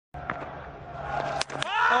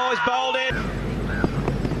Oh, it's bowled in.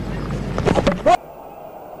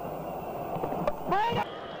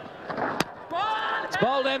 It's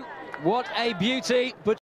bowled in. What a beauty.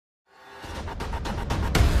 But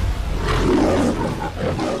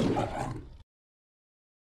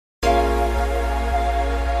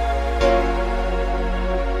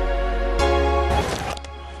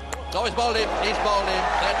Oh, he's bowled him. He's bowled him.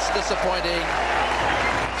 That's disappointing.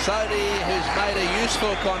 Sodhi, who's made a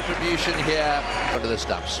useful contribution here onto the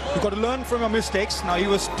stumps. You've got to learn from your mistakes. Now, he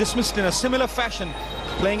was dismissed in a similar fashion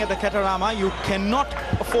playing at the Ketarama. You cannot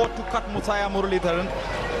afford to cut Muttiah Muralitharan.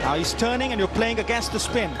 Now he's turning and you're playing against the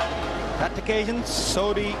spin. That occasion,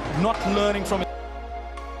 Sodhi not learning from it.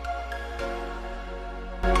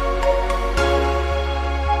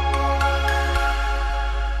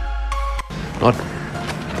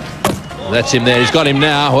 That's him there. He's got him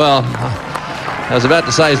now. Well, I was about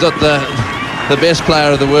to say he's not the best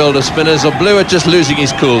player of the world of spinners. Or Blewett just losing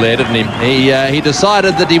his cool there, didn't he? He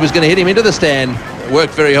decided that he was going to hit him into the stand.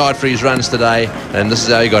 Worked very hard for his runs today, and this is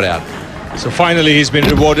how he got out. So finally he's been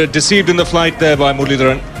rewarded. Deceived in the flight there by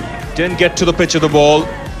Muralitharan. Didn't get to the pitch of the ball.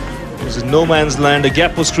 It was in no man's land. A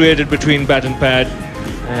gap was created between bat and pad.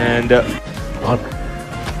 And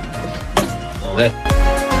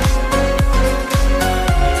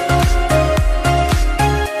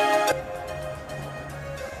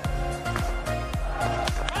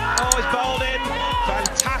Oh, it's bowled in.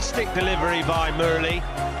 Fantastic delivery by Murali.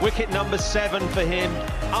 Wicket number 7 for him.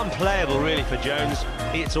 Unplayable, really, for Jones.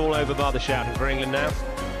 It's all over by the shouting for England now.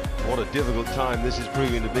 What a difficult time this is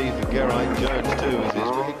proving to be for Geraint Jones too, as his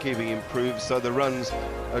wicket-keeping improves, so the runs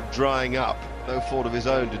are drying up. No fault of his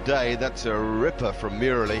own today. That's a ripper from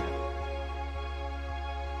Murali.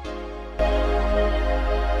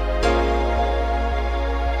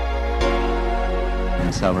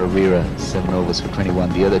 Samara 7 overs for 21,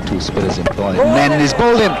 the other 2 spinners employed. And then he's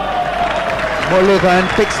bowled him. Muralitharan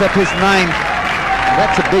picks up his 9th.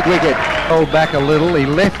 That's a big wicket. Hold back a little, he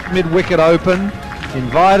left mid-wicket open,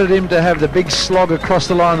 invited him to have the big slog across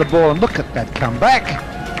the line of the ball, and look at that comeback.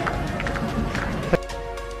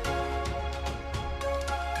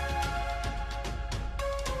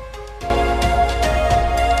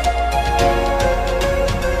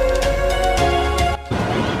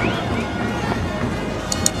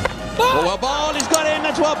 Oh, well bowled, he's got in,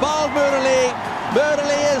 that's what bowled Murali.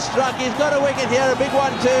 Murali is struck, he's got a wicket here, a big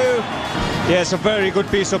one too. yes, a very good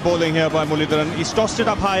piece of bowling here by Muralitharan. He's tossed it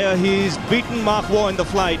up higher. He's beaten Mark Waugh in the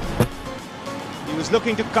flight. He was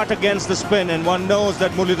looking to cut against the spin, and one knows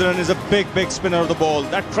that Muralitharan is a big spinner of the ball.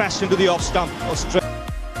 That crashed into the off stump.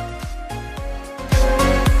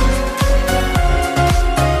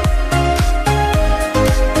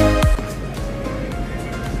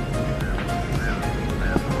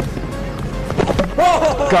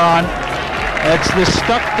 Gone. It's the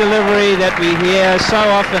stock delivery that we hear so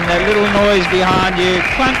often, that little noise behind you.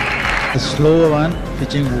 Clunk. The slow one,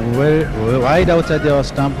 pitching very wide outside the off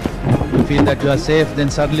stump. You feel that you are safe,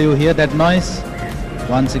 then suddenly you hear that noise.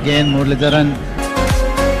 Once again, Muralitharan.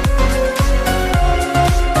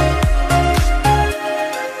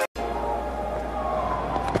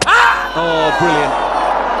 Oh, brilliant.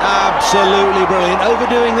 Absolutely brilliant.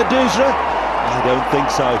 Overdoing the doosra? I don't think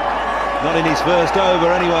so. Not in his first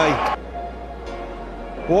over anyway.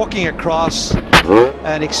 Walking across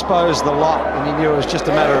and exposed the lot, and he knew it was just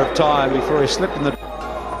a matter of time before he slipped in the...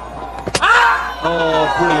 Oh,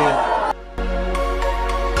 brilliant.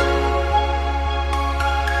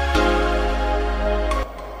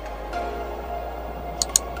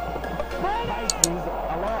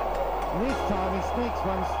 This time he sneaks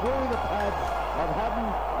one through the pads of Hutton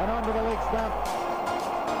and onto the leg stump.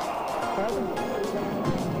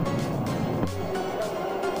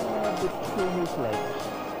 Between his legs.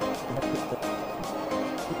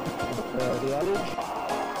 The edge.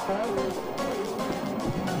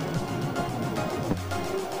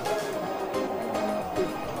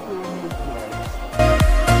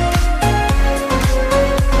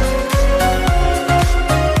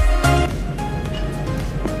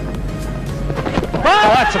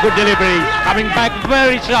 That's a good delivery, coming back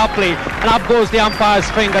very sharply, and up goes the umpire's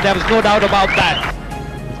finger. There was no doubt about that.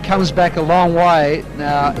 It comes back a long way.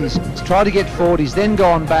 Now he's tried to get forward, he's then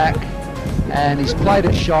gone back, and he's played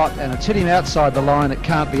a shot, and it's hit him outside the line. It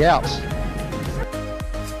can't be out.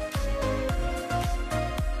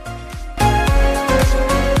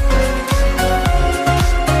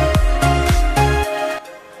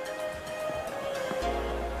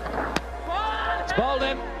 it's bowled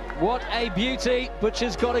him. What a beauty.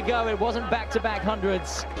 Butcher's got to go. It wasn't back-to-back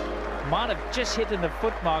hundreds. Might have just hit in the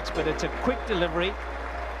foot marks, but it's a quick delivery.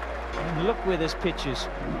 And look where this pitch is.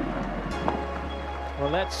 Well,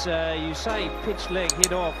 that's, you say pitch leg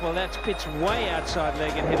hit off. Well, that's pitch way outside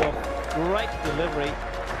leg and hit off. Great delivery.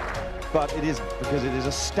 But it is because it is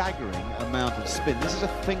a staggering amount of spin. This is a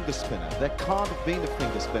finger spinner. There can't have been a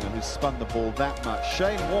finger spinner who's spun the ball that much.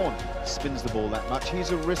 Shane Warne spins the ball that much. He's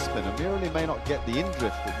a wrist spinner. Murali may not get the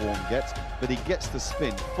in-drift that Warne gets, but he gets the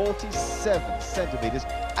spin 47 centimetres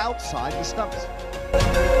outside the stumps.